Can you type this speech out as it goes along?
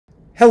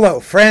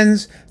Hello,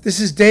 friends. This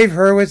is Dave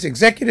Hurwitz,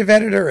 executive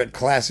editor at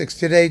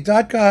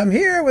ClassicsToday.com,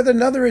 here with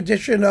another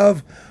edition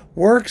of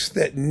Works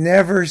That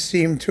Never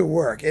Seem to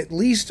Work, at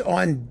least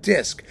on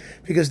disc,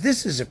 because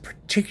this is a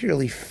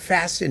particularly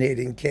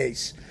fascinating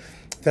case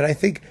that I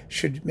think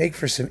should make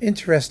for some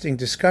interesting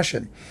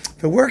discussion.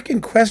 The work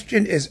in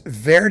question is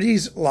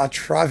Verdi's La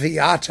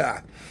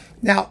Traviata.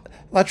 Now,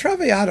 La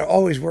Traviata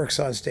always works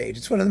on stage.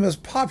 It's one of the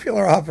most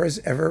popular operas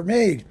ever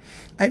made.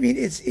 I mean,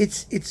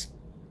 it's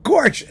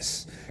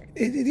gorgeous.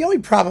 The only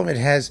problem it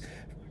has,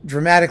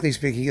 dramatically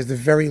speaking, is the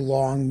very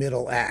long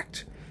middle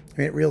act. I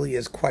mean, it really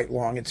is quite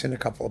long. It's in a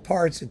couple of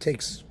parts. It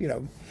takes,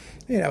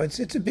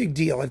 it's a big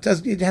deal. It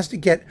has to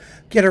get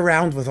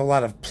around with a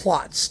lot of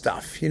plot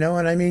stuff. You know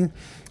what I mean?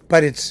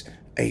 But it's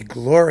a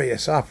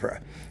glorious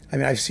opera. I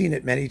mean, I've seen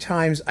it many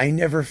times. I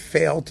never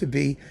fail to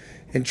be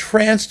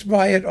entranced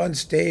by it on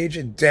stage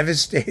and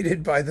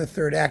devastated by the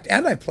third act.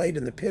 And I played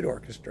in the pit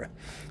orchestra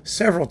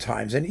several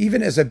times. And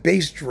even as a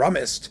bass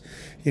drummist,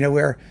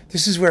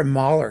 this is where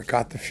Mahler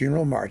got the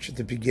funeral march at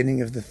the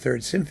beginning of the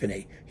Third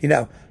Symphony.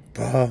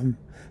 Bum,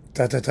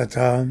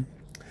 da-da-da-dum,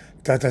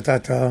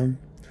 da-da-da-dum,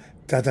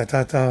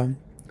 da-da-da-dum.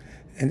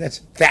 And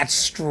that's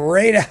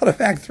straight out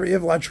of Act 3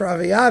 of La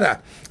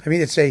Traviata. I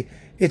mean, it's a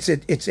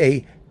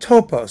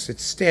topos.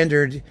 It's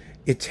standard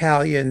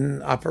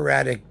Italian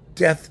operatic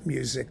death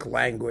music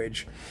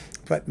language,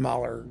 but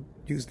Mahler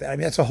used that. I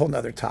mean, that's a whole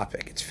nother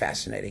topic. It's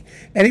fascinating.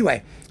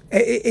 Anyway,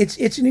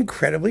 it's an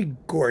incredibly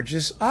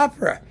gorgeous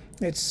opera.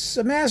 It's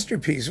a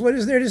masterpiece. What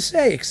is there to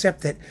say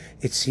except that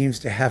it seems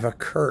to have a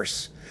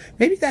curse?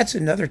 Maybe that's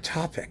another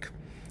topic.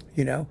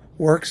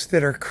 Works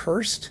that are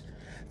cursed.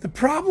 The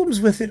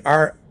problems with it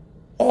are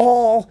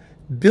all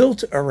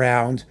built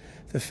around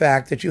the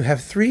fact that you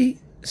have three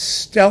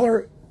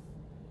stellar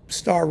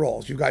star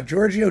roles. You've got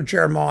Giorgio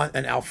Germont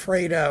and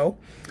Alfredo,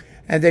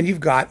 and then you've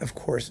got, of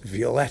course,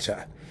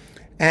 Violetta.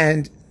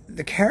 And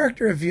the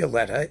character of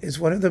Violetta is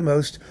one of the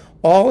most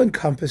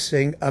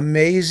all-encompassing,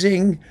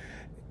 amazing,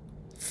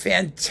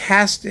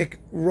 fantastic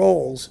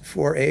roles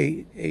for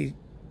a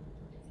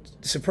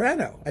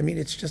soprano. I mean,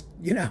 it's just,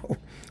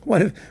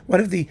 one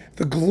of the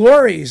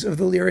glories of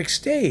the lyric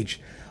stage.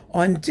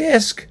 On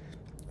disc,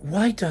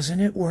 why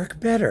doesn't it work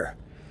better?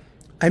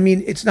 I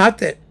mean, it's not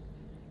that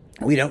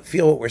we don't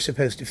feel what we're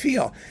supposed to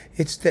feel.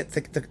 It's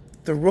that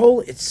the role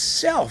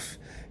itself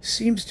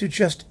seems to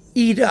just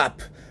eat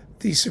up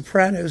the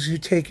sopranos who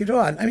take it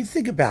on. I mean,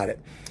 think about it.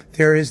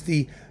 There is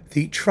the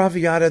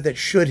Traviata that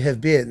should have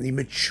been, the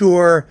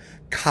mature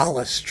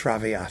Callas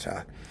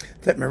Traviata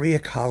that Maria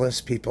Callas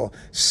people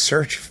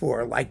search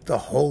for like the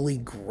Holy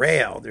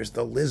Grail. There's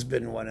the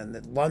Lisbon one and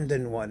the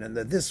London one and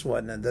the this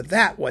one and the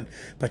that one,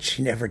 but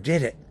she never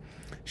did it.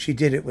 She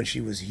did it when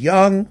she was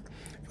young,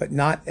 but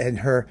not in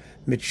her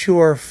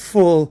mature,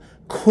 full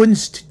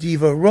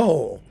Kunstdiva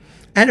role.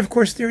 And of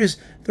course, there is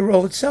the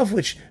role itself,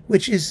 which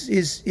is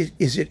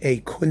it a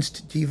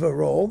Kunstdiva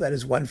role? That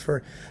is one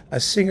for a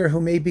singer who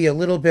may be a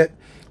little bit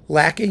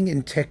lacking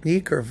in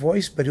technique or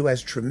voice, but who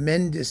has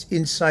tremendous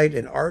insight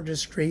and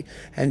artistry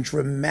and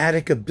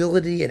dramatic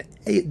ability and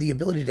the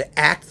ability to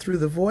act through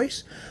the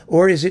voice?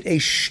 Or is it a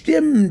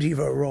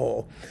Stimmdiva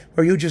role,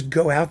 where you just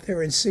go out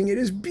there and sing it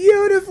as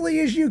beautifully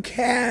as you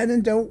can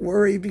and don't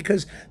worry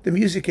because the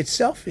music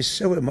itself is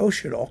so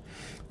emotional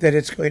that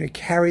it's going to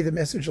carry the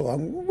message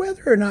along,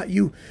 whether or not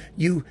you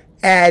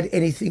add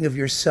anything of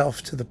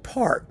yourself to the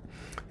part,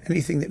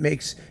 anything that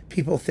makes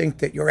people think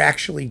that you're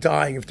actually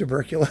dying of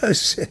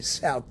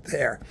tuberculosis out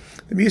there.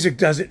 The music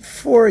does it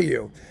for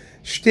you.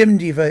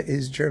 Stimmdiva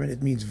is German.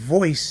 It means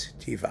voice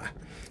diva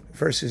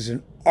versus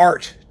an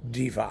art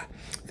diva.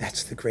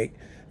 That's the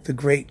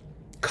great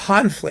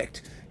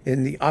conflict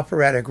in the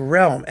operatic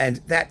realm, and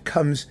that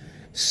comes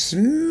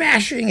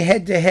smashing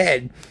head to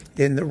head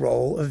in the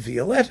role of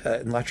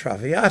Violetta in La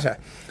Traviata.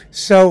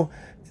 So,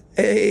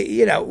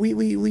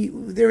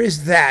 there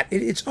is that.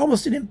 It's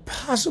almost an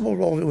impossible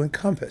role to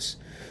encompass.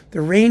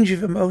 The range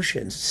of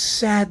emotions,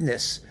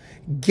 sadness,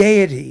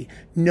 gaiety,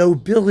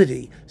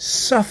 nobility,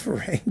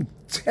 suffering,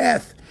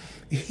 death,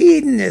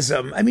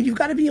 hedonism. I mean, you've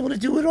got to be able to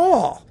do it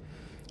all.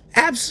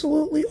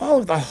 Absolutely all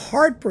of the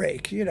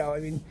heartbreak, I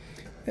mean,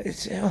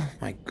 oh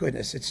my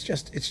goodness, it's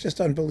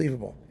just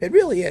unbelievable. It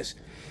really is.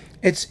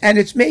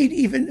 It's made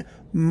even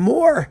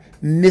more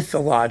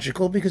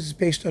mythological because it's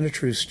based on a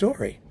true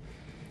story.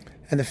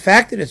 And the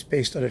fact that it's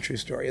based on a true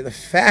story, and the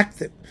fact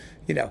that,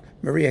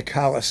 Maria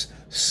Callas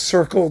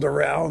circled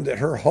around it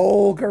her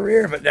whole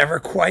career but never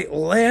quite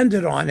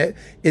landed on it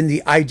in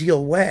the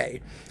ideal way,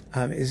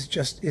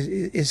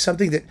 is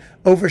something that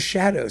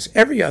overshadows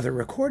every other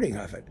recording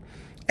of it,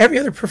 every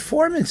other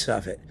performance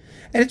of it.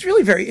 And it's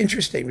really very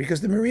interesting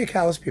because the Maria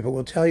Callas people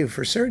will tell you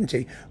for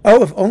certainty,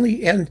 if only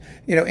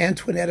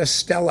Antoinetta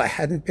Stella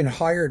hadn't been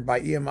hired by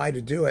EMI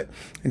to do it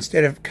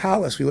instead of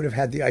Callas, we would have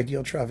had the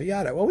ideal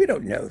Traviata. Well, we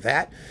don't know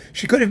that.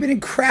 She could have been in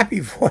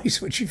crappy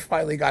voice when she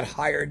finally got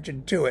hired to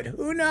do it.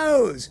 Who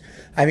knows?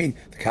 I mean,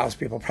 the Callas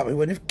people probably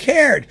wouldn't have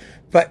cared,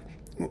 but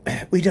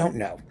we don't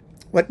know.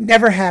 What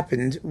never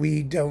happened,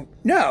 we don't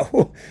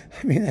know.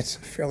 I mean, that's a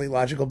fairly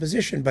logical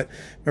position, but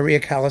Maria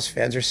Callas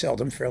fans are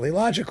seldom fairly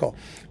logical.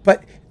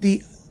 But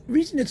the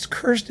reason it's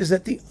cursed is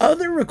that the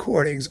other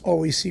recordings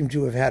always seem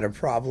to have had a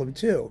problem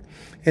too,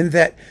 in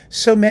that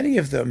so many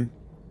of them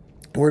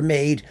were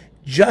made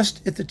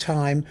just at the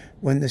time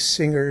when the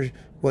singer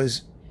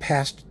was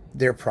past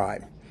their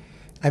prime.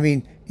 I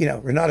mean,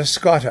 Renata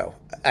Scotto,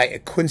 a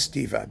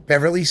Kunstdiva,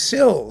 Beverly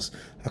Sills,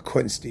 a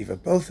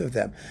Kunstdiva, both of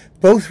them,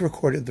 both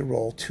recorded the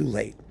role too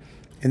late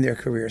in their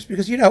careers.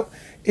 Because,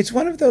 it's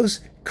one of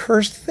those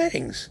cursed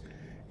things.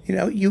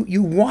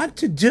 You want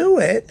to do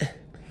it,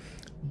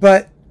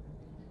 but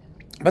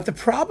the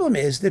problem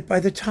is that by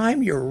the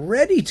time you're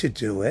ready to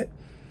do it,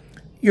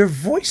 your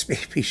voice may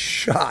be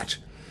shot.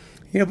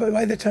 But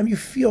by the time you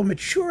feel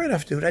mature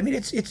enough to do it, I mean,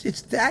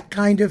 it's that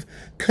kind of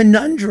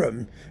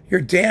conundrum.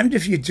 You're damned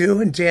if you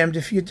do and damned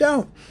if you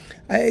don't.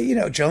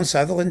 Joan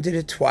Sutherland did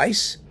it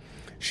twice.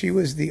 She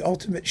was the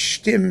ultimate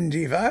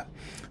Stimmdiva.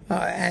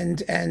 And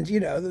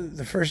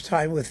the first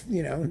time with,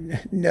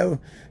 no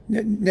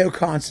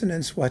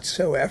consonants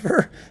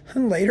whatsoever.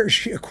 And later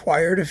she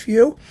acquired a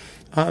few.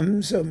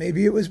 So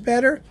maybe it was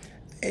better.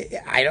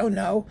 I don't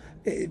know.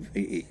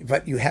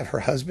 But you have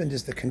her husband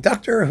as the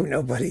conductor, who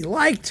nobody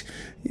liked,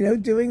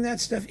 doing that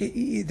stuff.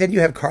 Then you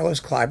have Carlos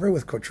Kleiber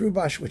with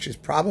Kotrubash, which is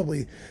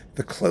probably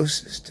the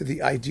closest to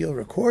the ideal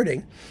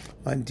recording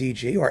on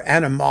DG, or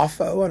Anna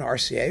Moffo on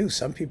RCA, who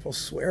some people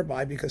swear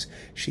by because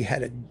she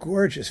had a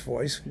gorgeous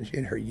voice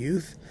in her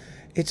youth.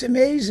 It's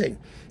amazing.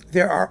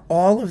 There are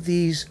all of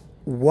these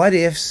what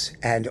ifs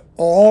and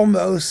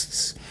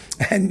almosts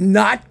and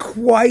not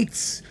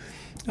quites.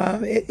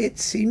 It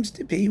seems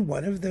to be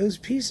one of those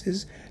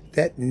pieces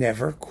that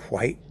never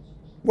quite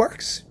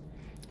works,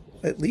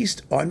 at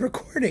least on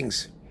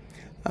recordings.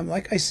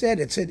 Like I said,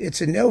 it's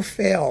a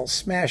no-fail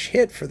smash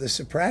hit for the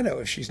soprano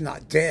if she's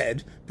not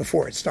dead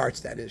before it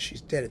starts. That is,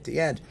 she's dead at the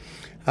end.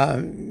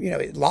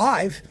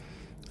 Live,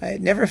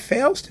 it never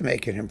fails to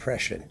make an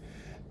impression.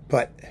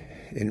 But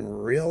in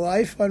real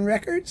life, on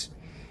records,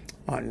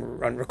 on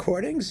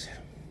recordings,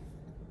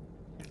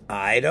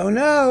 I don't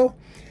know.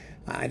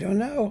 I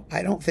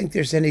don't think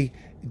there's any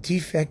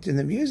defect in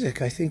the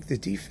music. I think the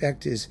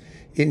defect is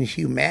in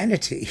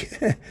humanity,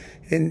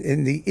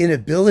 in the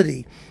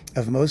inability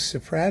of most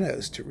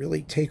sopranos to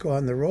really take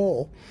on the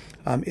role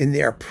in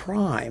their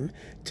prime,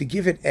 to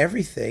give it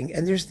everything.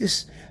 And there's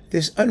this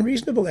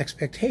unreasonable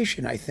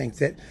expectation, I think,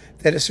 that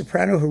a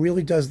soprano who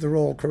really does the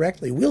role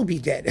correctly will be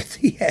dead at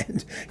the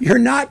end. You're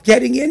not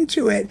getting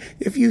into it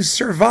if you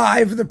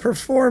survive the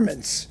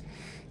performance.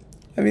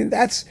 I mean,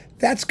 that's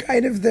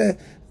kind of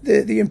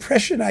the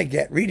impression I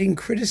get reading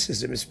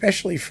criticism,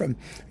 especially from,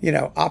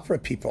 opera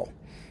people.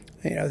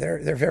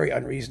 They're very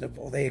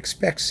unreasonable. They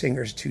expect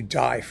singers to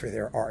die for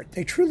their art.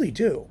 They truly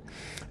do.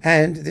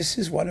 And this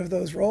is one of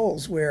those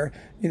roles where,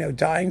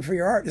 dying for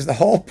your art is the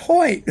whole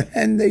point.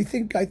 And I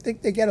think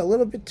they get a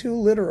little bit too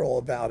literal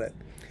about it.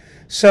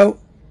 So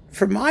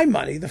for my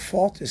money, the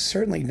fault is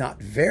certainly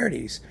not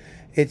Verdi's.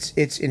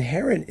 It's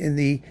inherent in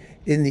the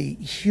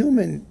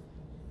human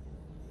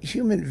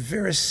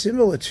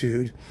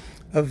verisimilitude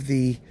of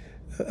the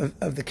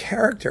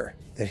character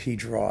that he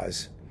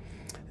draws,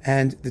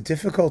 and the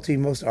difficulty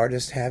most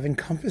artists have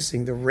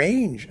encompassing the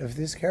range of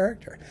this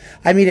character.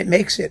 I mean, it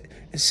makes it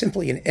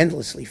simply an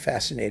endlessly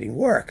fascinating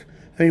work.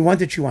 I mean, one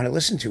that you want to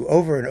listen to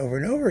over and over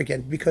and over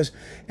again, because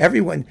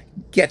everyone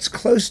gets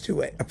close to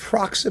it,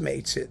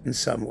 approximates it in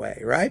some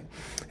way, right?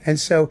 And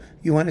so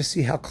you want to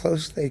see how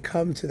close they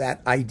come to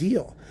that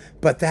ideal.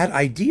 But that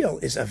ideal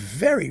is a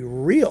very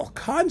real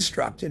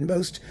construct in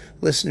most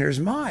listeners'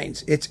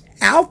 minds. It's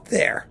out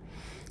there.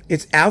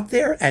 It's out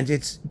there, and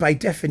it's by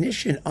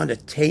definition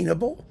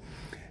unattainable.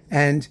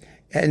 And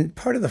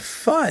part of the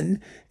fun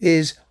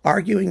is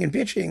arguing and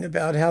bitching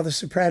about how the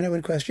soprano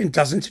in question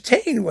doesn't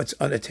attain what's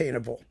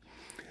unattainable.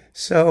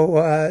 So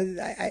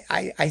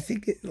I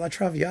think La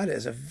Traviata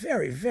is a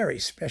very, very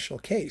special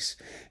case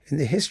in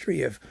the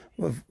history of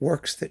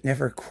works that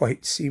never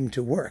quite seem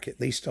to work,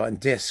 at least on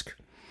disc.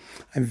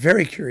 I'm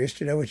very curious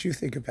to know what you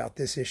think about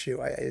this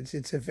issue.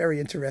 It's a very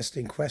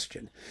interesting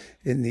question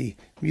in the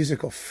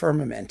musical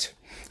firmament.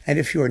 And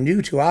if you're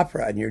new to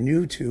opera and you're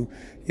new to,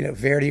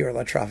 Verdi or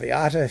La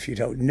Traviata, if you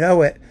don't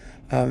know it,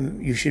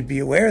 you should be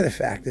aware of the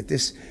fact that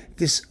this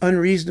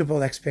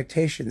unreasonable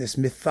expectation, this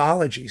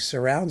mythology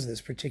surrounds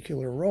this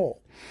particular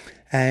role.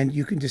 And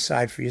you can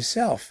decide for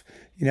yourself,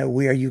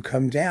 where you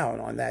come down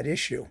on that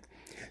issue.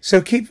 So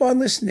keep on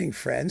listening,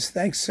 friends.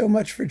 Thanks so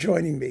much for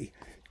joining me.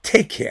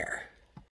 Take care.